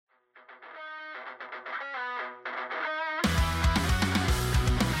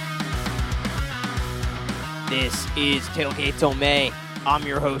This is Tailgate Till May. I'm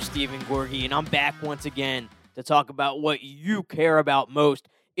your host, Stephen Gorgie, and I'm back once again to talk about what you care about most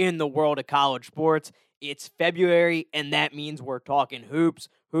in the world of college sports. It's February, and that means we're talking hoops,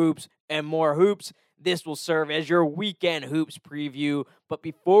 and more hoops. This will serve as your weekend hoops preview. But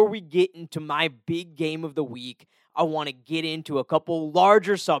before we get into my big game of the week, I want to get into a couple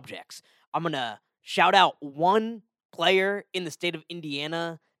larger subjects. I'm going to shout out one player in the state of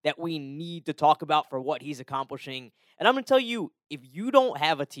Indiana that we need to talk about for what he's accomplishing. And I'm going to tell you, if you don't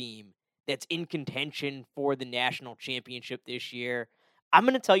have a team that's in contention for the national championship this year, I'm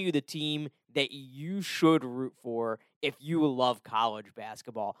going to tell you the team that you should root for if you love college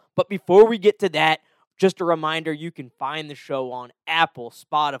basketball. But before we get to that, just a reminder, you can find the show on Apple,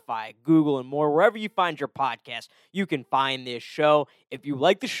 Spotify, Google, and more. Wherever you find your podcast, you can find this show. If you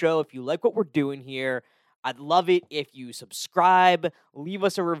like the show, if you like what we're doing here, I'd love it if you subscribe, leave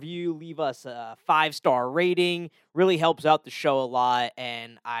us a review, leave us a 5-star rating. Really helps out the show a lot,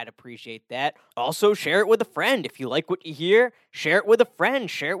 and I'd appreciate that. Also, share it with a friend. If you like what you hear, share it with a friend,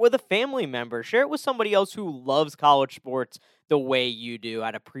 share it with a family member, share it with somebody else who loves college sports the way you do.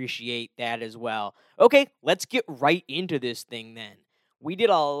 I'd appreciate that as well. Okay, let's get right into this thing then. We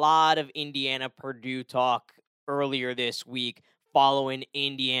did a lot of Indiana-Purdue talk earlier this week, following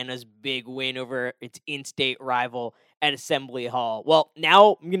Indiana's big win over its in-state rival at Assembly Hall. Well,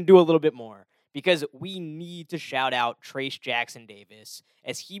 now I'm going to do a little bit more because we need to shout out Trayce Jackson-Davis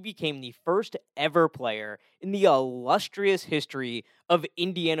as he became the first ever player in the illustrious history of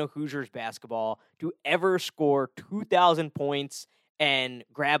Indiana Hoosiers basketball to ever score 2,000 points and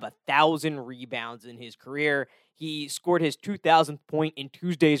grab 1,000 rebounds in his career. He scored his 2,000th point in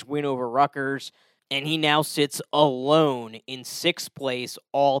Tuesday's win over Rutgers, and he now sits alone in 6th place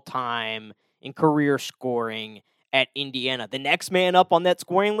all-time in career scoring at Indiana. The next man up on that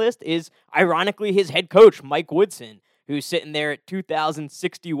scoring list is, ironically, his head coach, Mike Woodson, who's sitting there at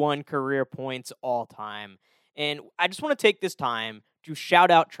 2,061 career points all-time. And I just want to take this time to shout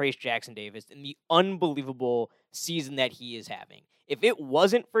out Trayce Jackson-Davis and the unbelievable season that he is having. If it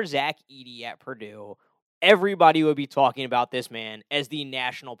wasn't for Zach Edey at Purdue, everybody would be talking about this man as the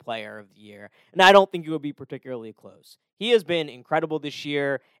National Player of the Year, and I don't think it would be particularly close. He has been incredible this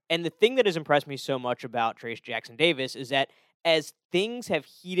year, and the thing that has impressed me so much about Trayce Jackson-Davis is that as things have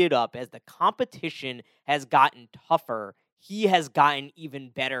heated up, as the competition has gotten tougher, he has gotten even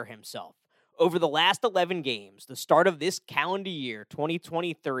better himself. Over the last 11 games, the start of this calendar year,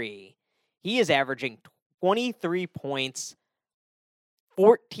 2023, he is averaging 23 points,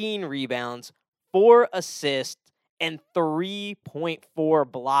 14 rebounds, 4 assists, and 3.4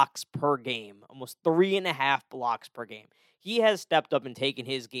 blocks per game. Almost 3.5 blocks per game. He has stepped up and taken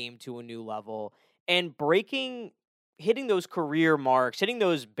his game to a new level and hitting those career marks, hitting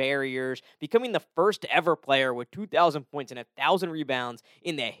those barriers, becoming the first ever player with 2,000 points and 1,000 rebounds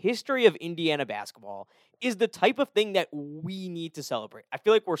in the history of Indiana basketball is the type of thing that we need to celebrate. I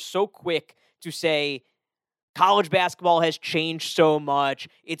feel like we're so quick to say, college basketball has changed so much.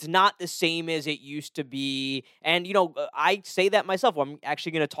 It's not the same as it used to be. And, I say that myself. I'm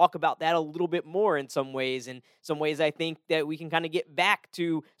actually going to talk about that a little bit more in some ways. In some ways, I think that we can kind of get back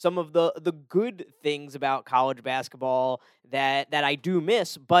to some of the good things about college basketball that I do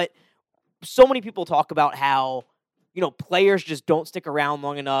miss. But so many people talk about how, players just don't stick around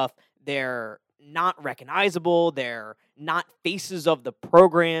long enough. They're not recognizable. They're not faces of the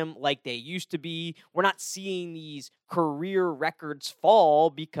program like they used to be. We're not seeing these career records fall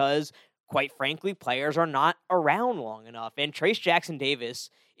because, quite frankly, players are not around long enough. And Trayce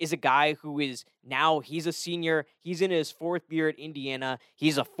Jackson-Davis is a guy who is now, he's a senior. He's in his 4th year at Indiana.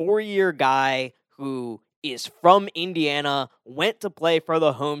 He's a 4-year guy who is from Indiana, went to play for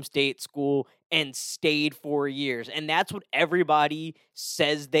the home state school, and stayed 4 years. And that's what everybody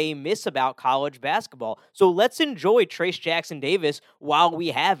says they miss about college basketball. So let's enjoy Trayce Jackson-Davis while we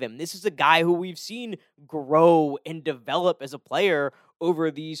have him. This is a guy who we've seen grow and develop as a player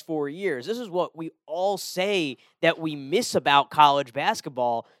over these 4 years. This is what we all say that we miss about college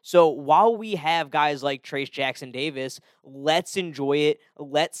basketball. So while we have guys like Trayce Jackson-Davis, let's enjoy it,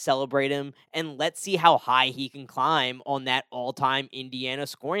 let's celebrate him, and let's see how high he can climb on that all-time Indiana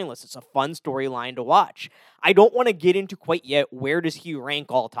scoring list. It's a fun storyline to watch. I don't want to get into quite yet where does he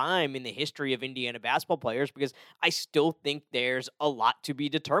rank all time in the history of Indiana basketball players because I still think there's a lot to be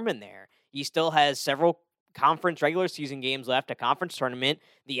determined there. He still has several conference regular season games left, a conference tournament,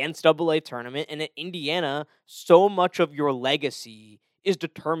 the NCAA tournament, and at Indiana, so much of your legacy is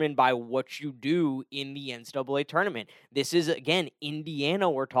determined by what you do in the NCAA tournament. This is, again, Indiana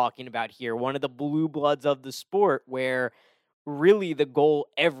we're talking about here, one of the blue bloods of the sport where really the goal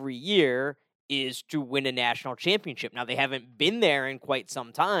every year is to win a national championship. Now, they haven't been there in quite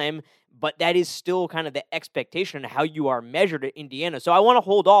some time, but that is still kind of the expectation of how you are measured at Indiana. So I want to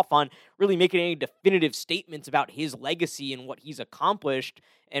hold off on really making any definitive statements about his legacy and what he's accomplished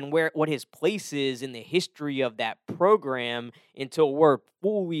and what his place is in the history of that program until we're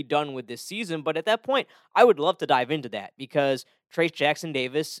fully done with this season. But at that point, I would love to dive into that because Trayce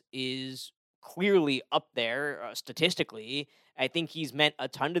Jackson-Davis is clearly up there statistically. I think he's meant a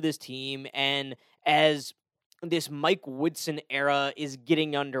ton to this team. And as this Mike Woodson era is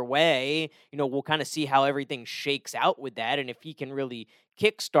getting underway, we'll kind of see how everything shakes out with that and if he can really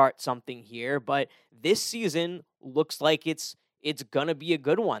kickstart something here. But this season looks like it's going to be a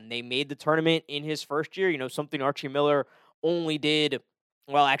good one. They made the tournament in his first year, something Archie Miller only did.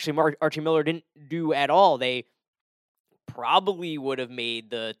 Well, actually, Archie Miller didn't do at all. They probably would have made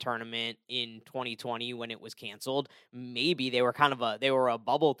the tournament in 2020 when it was canceled. Maybe they were a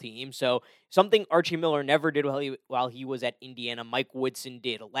bubble team. So something Archie Miller never did while he was at Indiana, Mike Woodson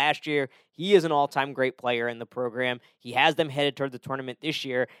did last year. He is an all-time great player in the program. He has them headed toward the tournament this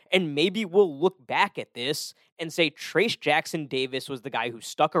year. And maybe we'll look back at this and say Trayce Jackson-Davis was the guy who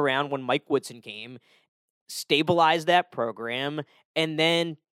stuck around when Mike Woodson came, stabilized that program, and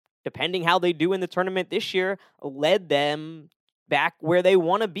then depending how they do in the tournament this year, led them back where they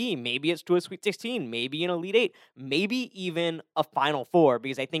want to be. Maybe it's to a Sweet 16, maybe an Elite 8, maybe even a Final Four,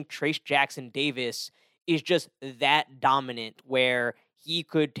 because I think Trayce Jackson-Davis is just that dominant where he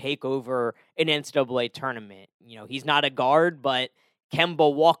could take over an NCAA tournament. He's not a guard, but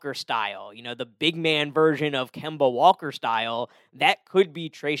Kemba Walker style, the big man version of Kemba Walker style, that could be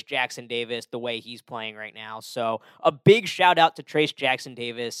Trayce Jackson-Davis the way he's playing right now. So a big shout out to Trayce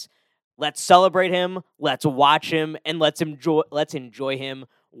Jackson-Davis. Let's celebrate him, let's watch him, and let's enjoy him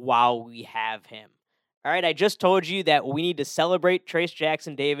while we have him. All right, I just told you that we need to celebrate Trayce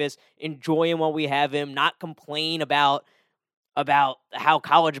Jackson-Davis, enjoy him while we have him, not complain about how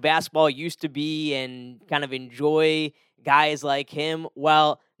college basketball used to be and kind of enjoy guys like him.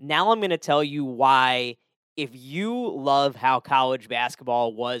 Well, now I'm going to tell you why, if you love how college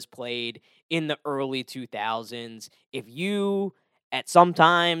basketball was played in the early 2000s, if you at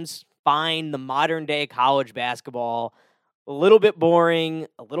sometimes find the modern day college basketball a little bit boring,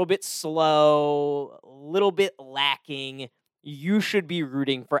 a little bit slow, a little bit lacking, you should be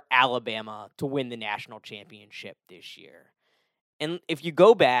rooting for Alabama to win the national championship this year. And if you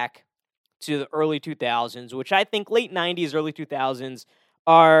go back to the early 2000s, which I think late 90s, early 2000s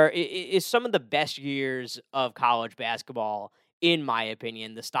is some of the best years of college basketball, in my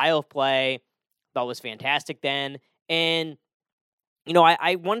opinion. The style of play I thought was fantastic then. And,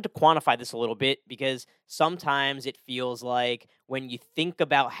 I wanted to quantify this a little bit because sometimes it feels like when you think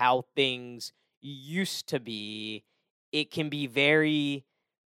about how things used to be, it can be very...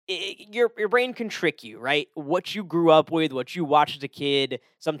 Your brain can trick you, right? What you grew up with, what you watched as a kid,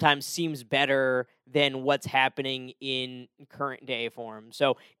 sometimes seems better than what's happening in current day form.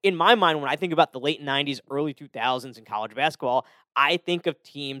 So in my mind, when I think about the late 90s, early 2000s in college basketball, I think of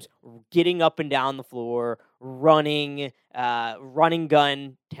teams getting up and down the floor, running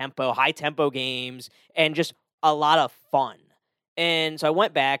gun tempo, high tempo games, and just a lot of fun. And so I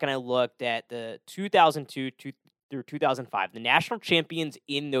went back and I looked at the 2002 through 2005, the national champions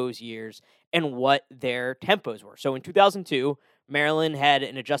in those years, and what their tempos were. So in 2002, Maryland had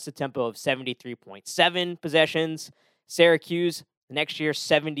an adjusted tempo of 73.7 possessions. Syracuse, the next year,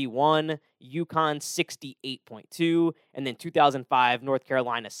 71. UConn, 68.2. And then 2005, North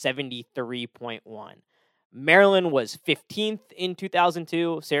Carolina, 73.1. Maryland was 15th in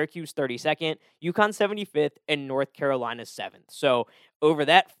 2002, Syracuse 32nd, UConn 75th, and North Carolina 7th. So over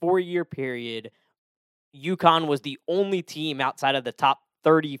that 4-year period, UConn was the only team outside of the top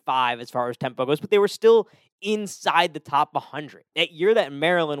 35 as far as tempo goes, but they were still inside the top 100. That year that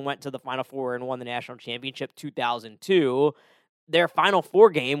Maryland went to the Final Four and won the national championship, 2002, their Final Four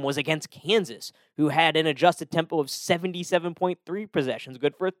game was against Kansas, who had an adjusted tempo of 77.3 possessions,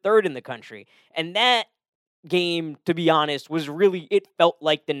 good for a third in the country. And that game, to be honest, it felt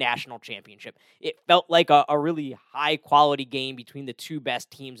like the national championship. It felt like a really high-quality game between the two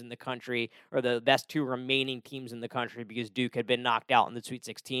best teams in the country, or the best two remaining teams in the country, because Duke had been knocked out in the Sweet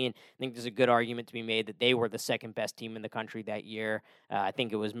 16. I think there's a good argument to be made that they were the second best team in the country that year. I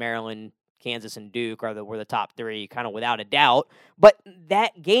think it was Maryland, Kansas, and Duke were the top three, kind of without a doubt. But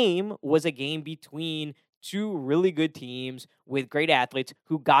that game was a game between two really good teams with great athletes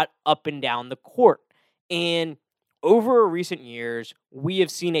who got up and down the court. And over recent years, we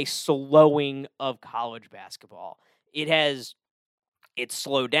have seen a slowing of college basketball. It's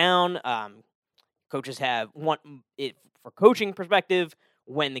slowed down. Coaches have for coaching perspective,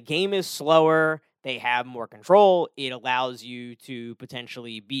 when the game is slower, they have more control. It allows you to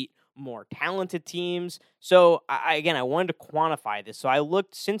potentially beat more talented teams. So I wanted to quantify this. So I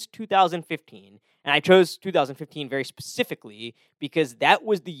looked since 2015, and I chose 2015 very specifically because that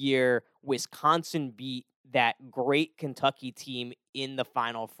was the year Wisconsin beat that great Kentucky team in the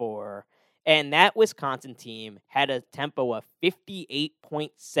Final Four. And that Wisconsin team had a tempo of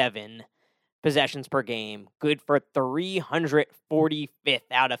 58.7 possessions per game, good for 345th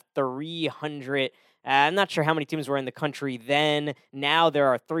out of 300. I'm not sure how many teams were in the country then. Now there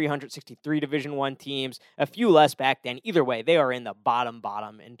are 363 Division I teams, a few less back then. Either way, they are in the bottom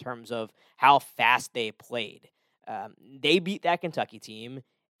in terms of how fast they played. They beat that Kentucky team.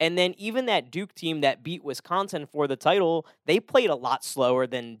 And then even that Duke team that beat Wisconsin for the title, they played a lot slower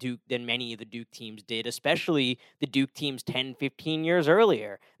than many of the Duke teams did, especially the Duke teams 10, 15 years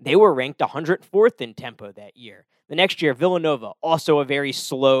earlier. They were ranked 104th in tempo that year. The next year, Villanova, also a very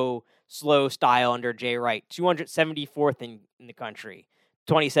slow style under Jay Wright, 274th in the country.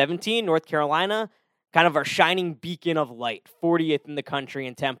 2017, North Carolina, kind of our shining beacon of light, 40th in the country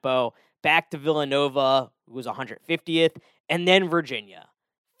in tempo. Back to Villanova, who was 150th, and then Virginia.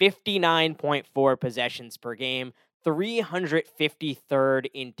 59.4 possessions per game, 353rd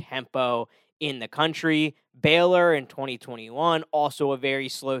in tempo in the country. Baylor in 2021, also a very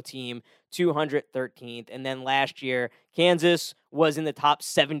slow team, 213th. And then last year, Kansas was in the top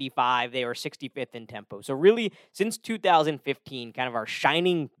 75. They were 65th in tempo. So really, since 2015, kind of our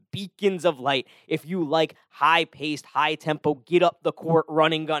shining beacons of light, if you like high-paced, high-tempo, get-up-the-court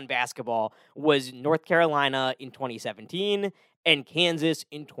running gun basketball, was North Carolina in 2017 and Kansas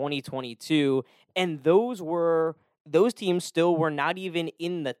in 2022. And those teams still were not even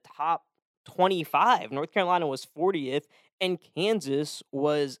in the top 25. North Carolina was 40th and Kansas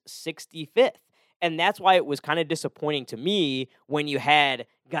was 65th. And that's why it was kind of disappointing to me when you had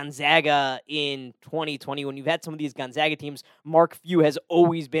Gonzaga in 2020, when you've had some of these Gonzaga teams. Mark Few has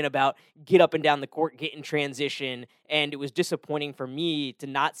always been about get up and down the court, get in transition, and it was disappointing for me to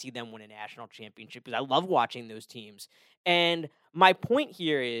not see them win a national championship because I love watching those teams. And my point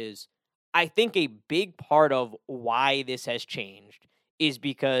here is, I think a big part of why this has changed is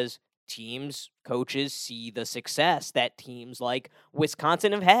because teams, coaches see the success that teams like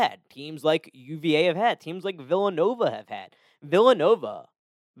Wisconsin have had, teams like UVA have had, teams like Villanova have had. Villanova,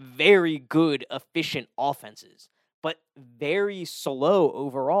 very good, efficient offenses, but very slow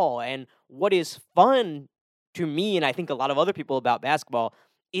overall. And what is fun to me, and I think a lot of other people about basketball,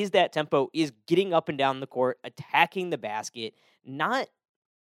 is that tempo is getting up and down the court, attacking the basket, not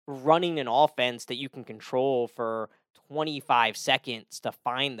running an offense that you can control for 25 seconds to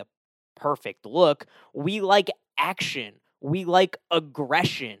find the perfect look. We like action. We like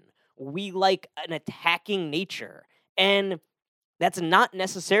aggression. We like an attacking nature. And that's not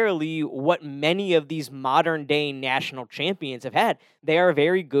necessarily what many of these modern day national champions have had. They are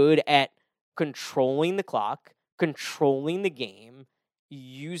very good at controlling the clock, controlling the game,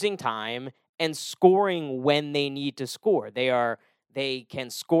 using time, and scoring when they need to score. They can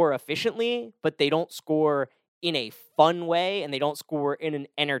score efficiently, but they don't score in a fun way, and they don't score in an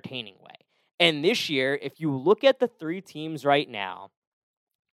entertaining way. And this year, if you look at the three teams right now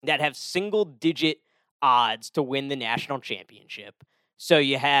that have single-digit odds to win the national championship, so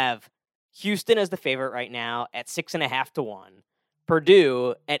you have Houston as the favorite right now at 6.5 to 1,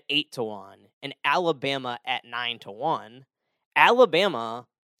 Purdue at 8 to 1, and Alabama at 9 to 1. Alabama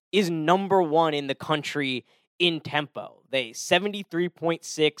is number one in the country in tempo. They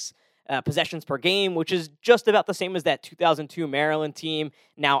 73.6 possessions per game, which is just about the same as that 2002 Maryland team.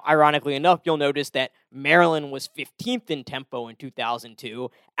 Now, ironically enough, you'll notice that Maryland was 15th in tempo in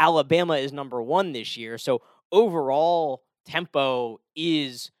 2002. Alabama is number one this year. So overall, tempo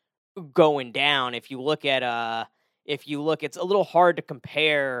is going down. If you look, it's a little hard to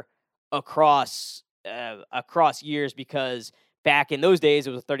compare across years because back in those days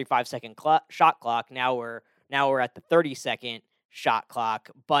it was a 35-second shot clock. Now we're at the 30-second shot clock.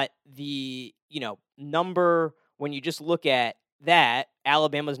 But the number, when you just look at that,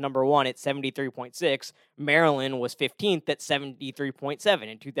 Alabama's number one at 73.6. Maryland was 15th at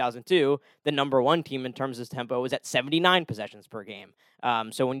 73.7. In 2002, the number one team in terms of tempo was at 79 possessions per game.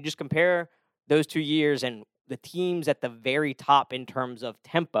 So when you just compare those 2 years and the teams at the very top in terms of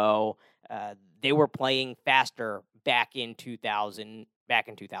tempo, they were playing faster back in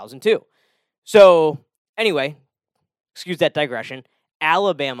 2002. So anyway, excuse that digression.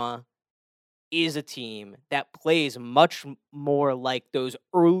 Alabama is a team that plays much more like those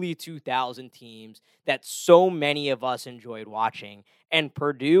early 2000 teams that so many of us enjoyed watching, and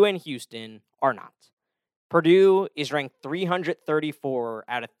Purdue and Houston are not. Purdue is ranked 334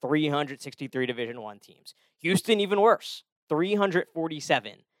 out of 363 Division I teams. Houston, even worse,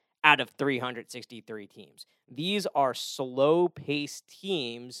 347 out of 363 teams. These are slow-paced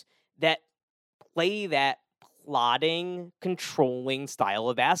teams that play that plodding, controlling style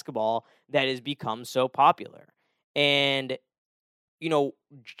of basketball that has become so popular. And,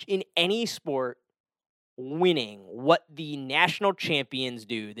 in any sport, winning, what the national champions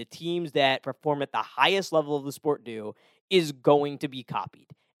do, the teams that perform at the highest level of the sport do, is going to be copied.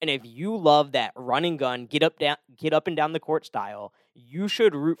 And if you love that run and gun, get up and down the court style, you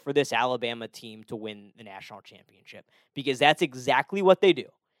should root for this Alabama team to win the national championship, because that's exactly what they do.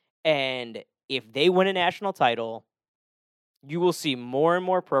 And if they win a national title, you will see more and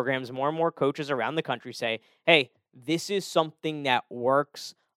more programs, more and more coaches around the country say, hey, this is something that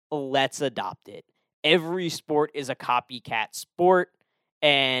works. Let's adopt it. Every sport is a copycat sport,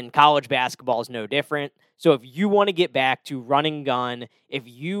 and college basketball is no different. So if you want to get back to run and gun, if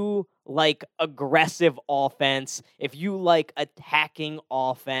you like aggressive offense, if you like attacking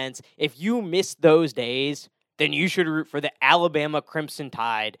offense, if you miss those days, then you should root for the Alabama Crimson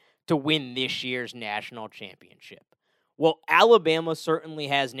Tide to win this year's national championship. Well, Alabama certainly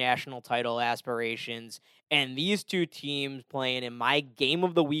has national title aspirations, and these two teams playing in my game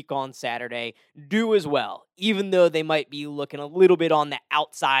of the week on Saturday do as well, even though they might be looking a little bit on the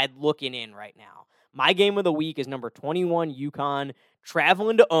outside looking in right now. My game of the week is number 21 UConn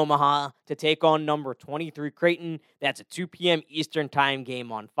traveling to Omaha to take on number 23 Creighton. That's a 2 p.m. Eastern time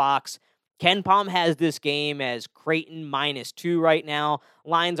game on Fox. KenPom has this game as Creighton -2 right now.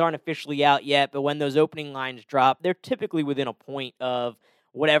 Lines aren't officially out yet, but when those opening lines drop, they're typically within a point of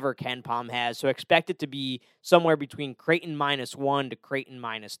whatever KenPom has. So expect it to be somewhere between Creighton -1 to Creighton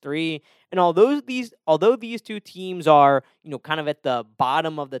 -3. And although these two teams are, kind of at the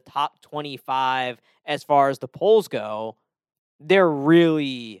bottom of the top 25 as far as the polls go, they're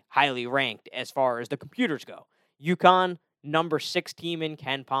really highly ranked as far as the computers go. UConn, number 6 team in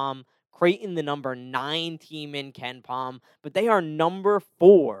KenPom. Creighton, the number 9 team in KenPom, but they are number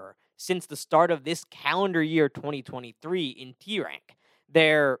 4 since the start of this calendar year 2023 in T-Rank.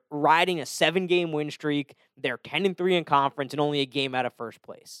 They're riding a 7-game win streak. They're 10-3 in conference and only a game out of first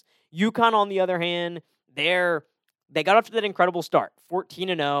place. UConn, on the other hand, they got off to that incredible start,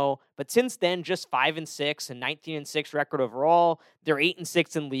 14-0, but since then, just 5-6 and 19-6 record overall. They're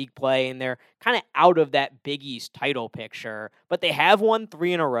 8-6 in league play, and they're kind of out of that Big East title picture, but they have won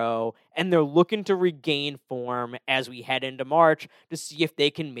 3 in a row, and they're looking to regain form as we head into March to see if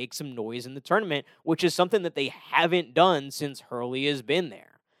they can make some noise in the tournament, which is something that they haven't done since Hurley has been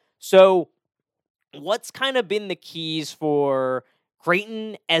there. So what's kind of been the keys for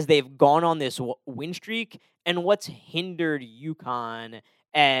Creighton as they've gone on this win streak, and what's hindered UConn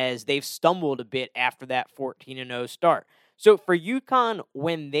as they've stumbled a bit after that 14-0 start? So for UConn,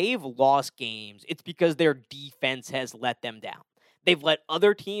 when they've lost games, it's because their defense has let them down. They've let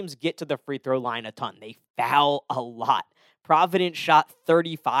other teams get to the free throw line a ton. They foul a lot. Providence shot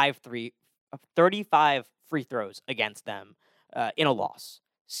 35 free throws against them in a loss.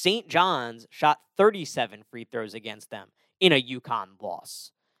 St. John's shot 37 free throws against them in a UConn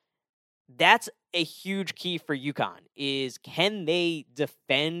loss. That's a huge key for UConn, is can they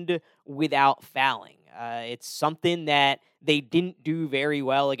defend without fouling? It's something that they didn't do very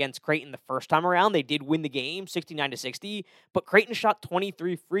well against Creighton the first time around. They did win the game 69-60, but Creighton shot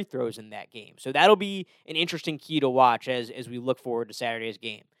 23 free throws in that game. So that'll be an interesting key to watch as we look forward to Saturday's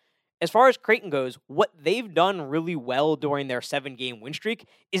game. As far as Creighton goes, what they've done really well during their 7-game win streak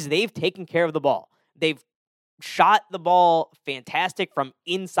is they've taken care of the ball. They've shot the ball fantastic from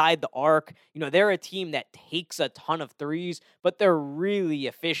inside the arc. They're a team that takes a ton of threes, but they're really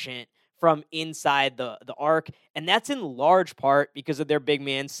efficient from inside the arc, and that's in large part because of their big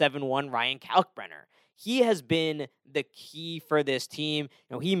man, 7'1", Ryan Kalkbrenner. He has been the key for this team.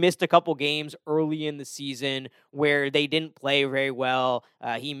 He missed a couple games early in the season where they didn't play very well.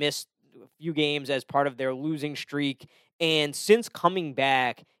 He missed a few games as part of their losing streak, and since coming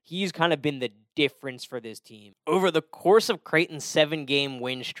back, he's kind of been the difference for this team. Over the course of Creighton's 7-game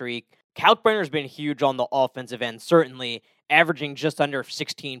win streak, Kalkbrenner's been huge on the offensive end, certainly averaging just under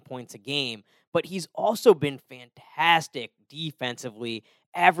 16 points a game, but he's also been fantastic defensively,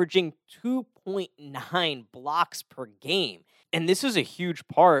 averaging 2.9 blocks per game. And this is a huge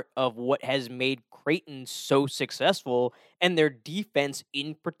part of what has made Creighton so successful, and their defense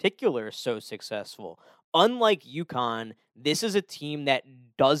in particular so successful. Unlike UConn, this is a team that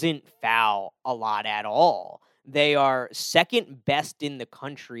doesn't foul a lot at all. They are second best in the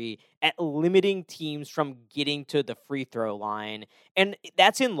country at limiting teams from getting to the free throw line. And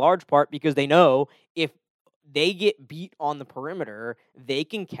that's in large part because they know if they get beat on the perimeter, they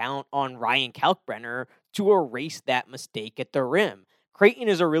can count on Ryan Kalkbrenner to erase that mistake at the rim. Creighton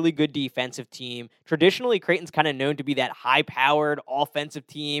is a really good defensive team. Traditionally, Creighton's kind of known to be that high-powered offensive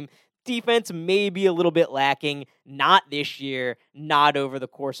team. Defense may be a little bit lacking. Not this year, not over the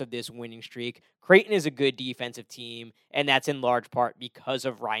course of this winning streak. Creighton is a good defensive team, and that's in large part because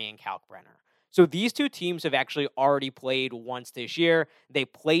of Ryan Kalkbrenner. So these two teams have actually already played once this year. They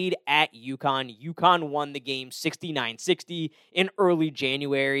played at UConn. UConn won the game 69-60 in early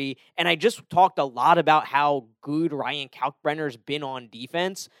January. And I just talked a lot about how good Ryan Kalkbrenner's been on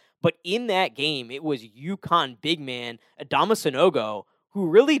defense. But in that game, it was UConn big man Adama Sanogo who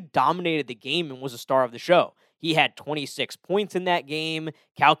really dominated the game and was a star of the show. He had 26 points in that game.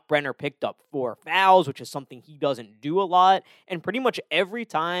 Kalkbrenner picked up 4 fouls, which is something he doesn't do a lot. And pretty much every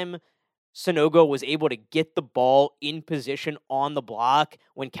time Sanogo was able to get the ball in position on the block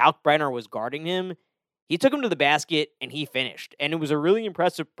when Kalkbrenner was guarding him, he took him to the basket and he finished. And it was a really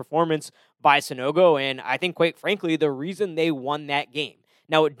impressive performance by Sanogo, and I think, quite frankly, the reason they won that game.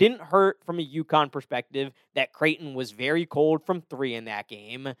 Now, it didn't hurt from a UConn perspective that Creighton was very cold from 3 in that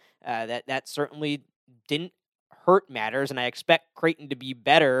game. That certainly didn't hurt matters, and I expect Creighton to be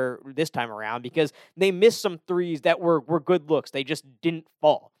better this time around because they missed some threes that were good looks. They just didn't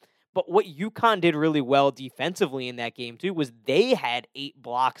fall. But what UConn did really well defensively in that game, too, was they had 8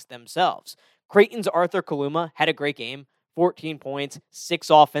 blocks themselves. Creighton's Arthur Kaluma had a great game, 14 points, 6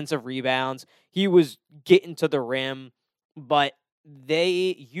 offensive rebounds. He was getting to the rim, but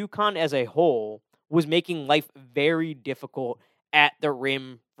UConn as a whole was making life very difficult at the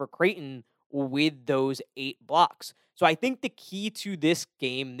rim for Creighton with those 8 blocks. So I think the key to this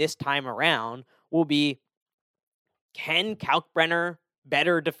game this time around will be, can Kalkbrenner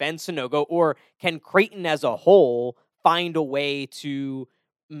better defend Sanogo, or can Creighton as a whole find a way to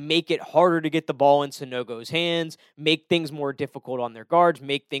make it harder to get the ball in Sanogo's hands, make things more difficult on their guards,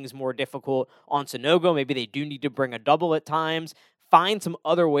 make things more difficult on Sanogo? Maybe they do need to bring a double at times. Find some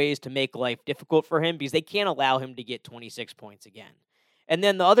other ways to make life difficult for him because they can't allow him to get 26 points again. And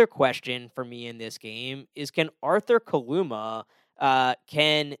then the other question for me in this game is, can Arthur Kaluma,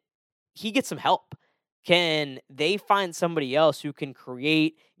 can he get some help? Can they find somebody else who can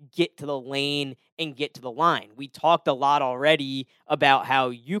create, get to the lane, and get to the line? We talked a lot already about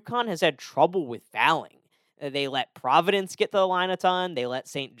how UConn has had trouble with fouling. They let Providence get to the line a ton. They let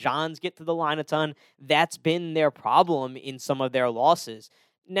St. John's get to the line a ton. That's been their problem in some of their losses.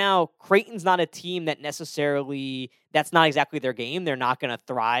 Now, Creighton's not a team that that's not exactly their game. They're not going to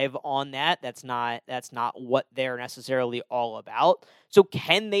thrive on that. That's not what they're necessarily all about. So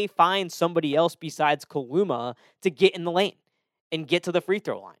can they find somebody else besides Kaluma to get in the lane and get to the free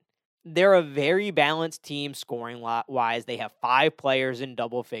throw line? They're a very balanced team scoring-wise. They have 5 players in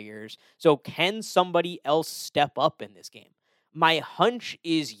double figures. So can somebody else step up in this game? My hunch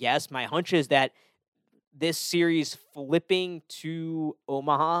is yes. My hunch is that this series flipping to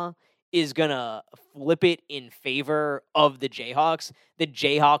Omaha is going to flip it in favor of the Jayhawks. The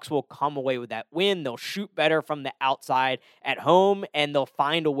Jayhawks will come away with that win. They'll shoot better from the outside at home, and they'll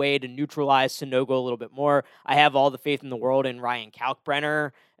find a way to neutralize Sanogo a little bit more. I have all the faith in the world in Ryan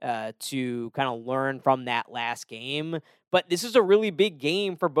Kalkbrenner to kind of learn from that last game. But this is a really big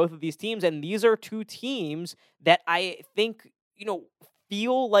game for both of these teams, and these are two teams that I think,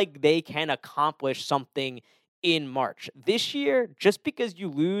 feel like they can accomplish something in March. This year, just because you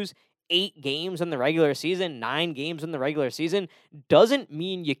lose 8 games in the regular season, 9 games in the regular season, doesn't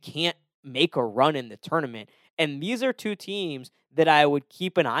mean you can't make a run in the tournament. And these are two teams that I would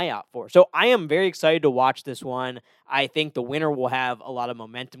keep an eye out for. So I am very excited to watch this one. I think the winner will have a lot of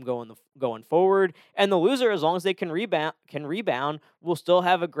momentum going forward, and the loser, as long as they can rebound, will still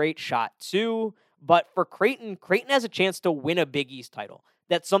have a great shot too. But for Creighton has a chance to win a Big East title.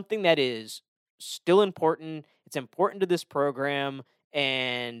 That's something that is still important. It's important to this program,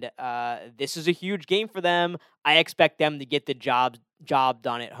 and this is a huge game for them. I expect them to get the job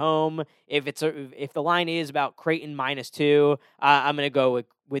done at home. If the line is about Creighton -2, I'm going to go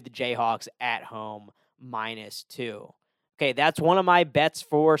with the Jayhawks at home -2. Okay, that's one of my bets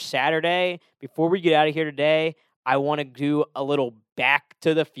for Saturday. Before we get out of here today, I want to do a little back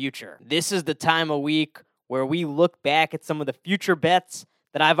to the future. This is the time of week where we look back at some of the future bets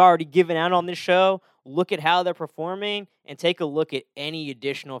that I've already given out on this show, look at how they're performing, and take a look at any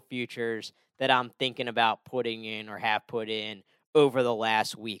additional futures that I'm thinking about putting in or have put in over the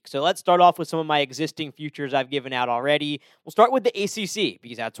last week. So let's start off with some of my existing futures I've given out already. We'll start with the ACC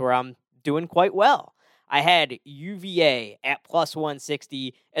because that's where I'm doing quite well. I had UVA at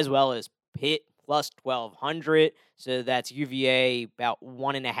 +160 as well as Pitt plus 1,200. So that's UVA about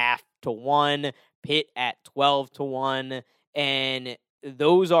 1.5 to 1, Pitt at 12 to 1. And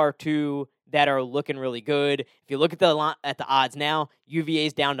those are two that are looking really good. If you look at the odds now,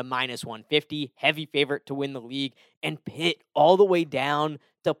 UVA's down to minus 150, heavy favorite to win the league, and Pitt all the way down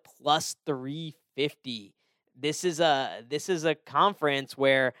to plus 350. This is a conference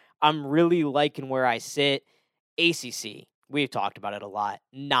where I'm really liking where I sit. ACC, we've talked about it a lot.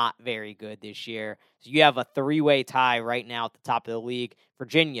 Not very good this year. So you have a three-way tie right now at the top of the league.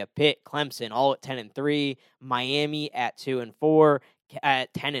 Virginia, Pitt, Clemson, all at 10-3. Miami at 2-4.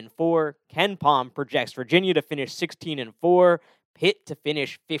 At 10-4. Ken Palm projects Virginia to finish 16-4. Pitt to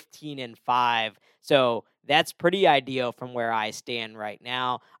finish 15-5. So that's pretty ideal from where I stand right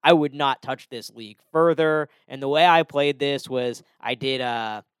now. I would not touch this league further. And the way I played this was I think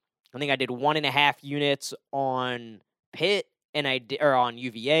I did 1.5 units on Pitt and on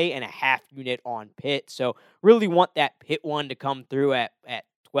UVA and a half unit on Pitt. So really want that Pitt one to come through at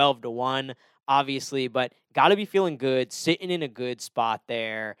 12 to 1, obviously, but got to be feeling good, sitting in a good spot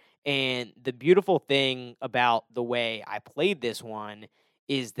there. And the beautiful thing about the way I played this one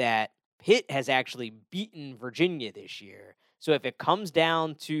is that Pitt has actually beaten Virginia this year. So if it comes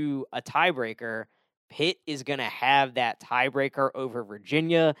down to a tiebreaker, Pitt is going to have that tiebreaker over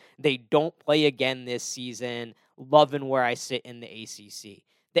Virginia. They don't play again this season. Loving where I sit in the ACC.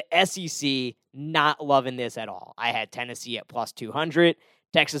 The SEC, not loving this at all. I had Tennessee at plus 200,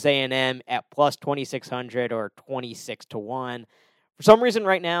 Texas A&M at plus 2,600 or 26 to 1. For some reason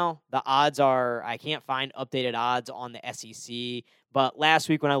right now, the odds I can't find updated odds on the SEC, but last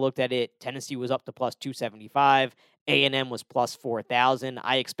week when I looked at it, Tennessee was up to plus 275, A&M was plus 4,000.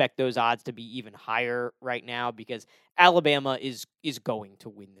 I expect those odds to be even higher right now because Alabama is going to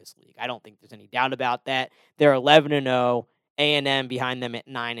win this league. I don't think there's any doubt about that. They're 11-0, A&M behind them at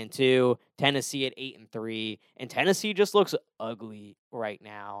 9-2, Tennessee at 8-3, and Tennessee just looks ugly right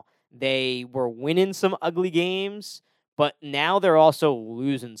now. They were winning some ugly games, but now they're also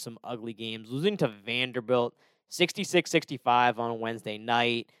losing some ugly games, losing to Vanderbilt 66-65 on Wednesday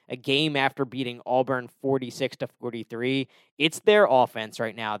night, a game after beating Auburn 46-43. It's their offense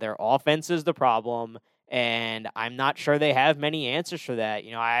right now. Their offense is the problem, and I'm not sure they have many answers for that.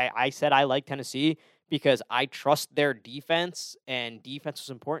 You know, I said I like Tennessee because I trust their defense, and defense was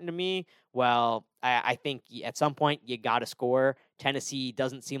important to me. Well, I think at some point you got to score. Tennessee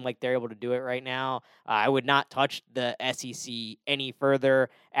doesn't seem like they're able to do it right now. I would not touch the SEC any further.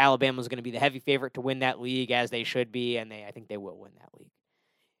 Alabama's going to be the heavy favorite to win that league, as they should be, and I think they will win that league.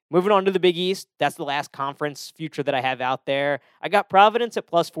 Moving on to the Big East, that's the last conference future that I have out there. I got Providence at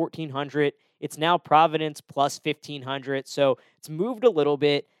plus 1,400. It's now Providence plus 1,500, so it's moved a little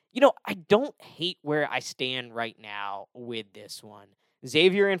bit. You know, I don't hate where I stand right now with this one.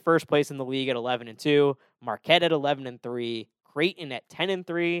 Xavier in first place in the league at 11-2, Marquette at 11-3, Creighton at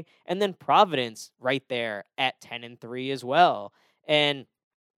 10-3, and then Providence right there at 10-3 as well. And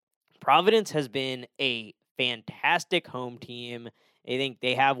Providence has been a fantastic home team. I think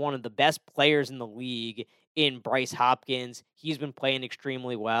they have one of the best players in the league in Bryce Hopkins. He's been playing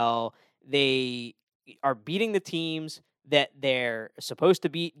extremely well. They are beating the teams that they're supposed to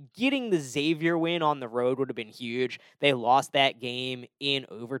beat. Getting the Xavier win on the road would have been huge. They lost that game in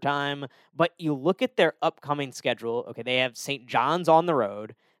overtime. But you look at their upcoming schedule. Okay, they have St. John's on the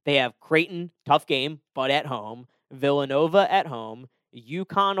road. They have Creighton, tough game, but at home. Villanova at home.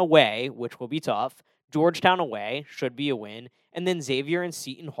 UConn away, which will be tough. Georgetown away, should be a win. And then Xavier and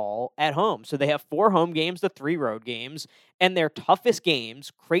Seton Hall at home. So they have 4 home games to 3 road games. And their toughest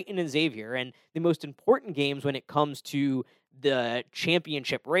games, Creighton and Xavier, and the most important games when it comes to the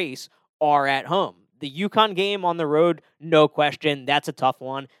championship race, are at home. The UConn game on the road, no question, that's a tough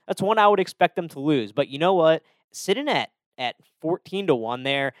one. That's one I would expect them to lose. But you know what? Sitting at 14 to 1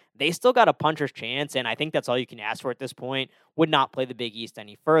 there, they still got a puncher's chance, and I think that's all you can ask for at this point. Would not play the Big East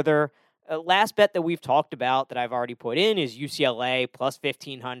any further. Last bet that we've talked about that I've already put in is UCLA plus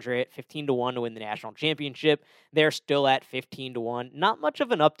 1,500, 15 to 1 to win the national championship. They're still at 15 to 1. Not much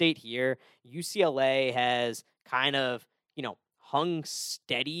of an update here. UCLA has kind of, hung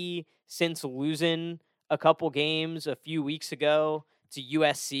steady since losing a couple games a few weeks ago to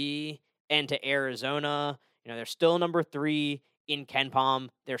USC and to Arizona. They're still number 3 in KenPom.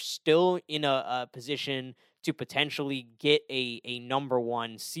 They're still in a position to potentially get a number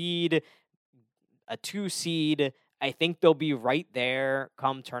 1 seed, a 2 seed. I think they'll be right there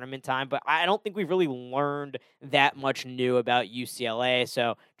come tournament time, but I don't think we've really learned that much new about UCLA,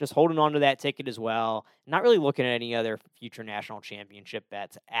 so just holding on to that ticket as well. Not really looking at any other future national championship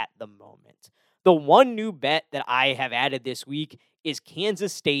bets at the moment. The one new bet that I have added this week is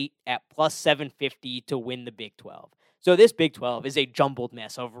Kansas State at plus 750 to win the Big 12. So this Big 12 is a jumbled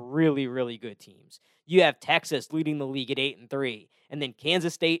mess of really, really good teams. You have Texas leading the league at 8-3, and then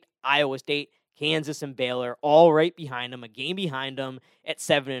Kansas State, Iowa State, Kansas, and Baylor all right behind them, a game behind them at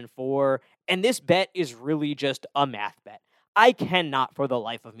 7-4. And this bet is really just a math bet. I cannot, for the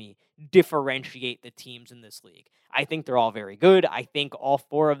life of me, differentiate the teams in this league. I think they're all very good. I think all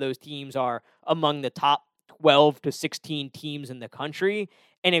four of those teams are among the top 12 to 16 teams in the country.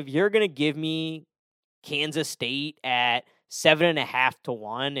 And if you're going to give me Kansas State at 7.5 to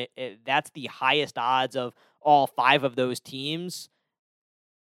 1, that's the highest odds of all five of those teams,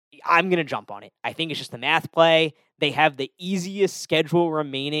 I'm going to jump on it. I think it's just a math play. They have the easiest schedule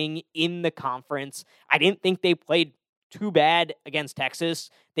remaining in the conference. I didn't think they played too bad against Texas.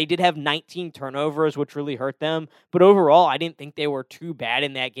 They did have 19 turnovers, which really hurt them. But overall, I didn't think they were too bad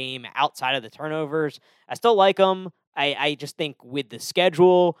in that game outside of the turnovers. I still like them. I just think with the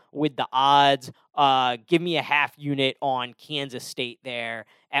schedule, with the odds, give me a half unit on Kansas State there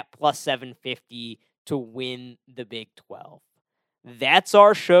at plus 750 to win the Big 12. That's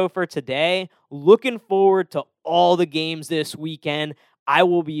our show for today. Looking forward to all the games this weekend. I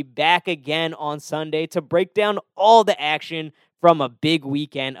will be back again on Sunday to break down all the action from a big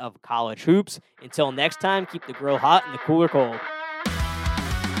weekend of college hoops. Until next time, keep the grill hot and the cooler cold.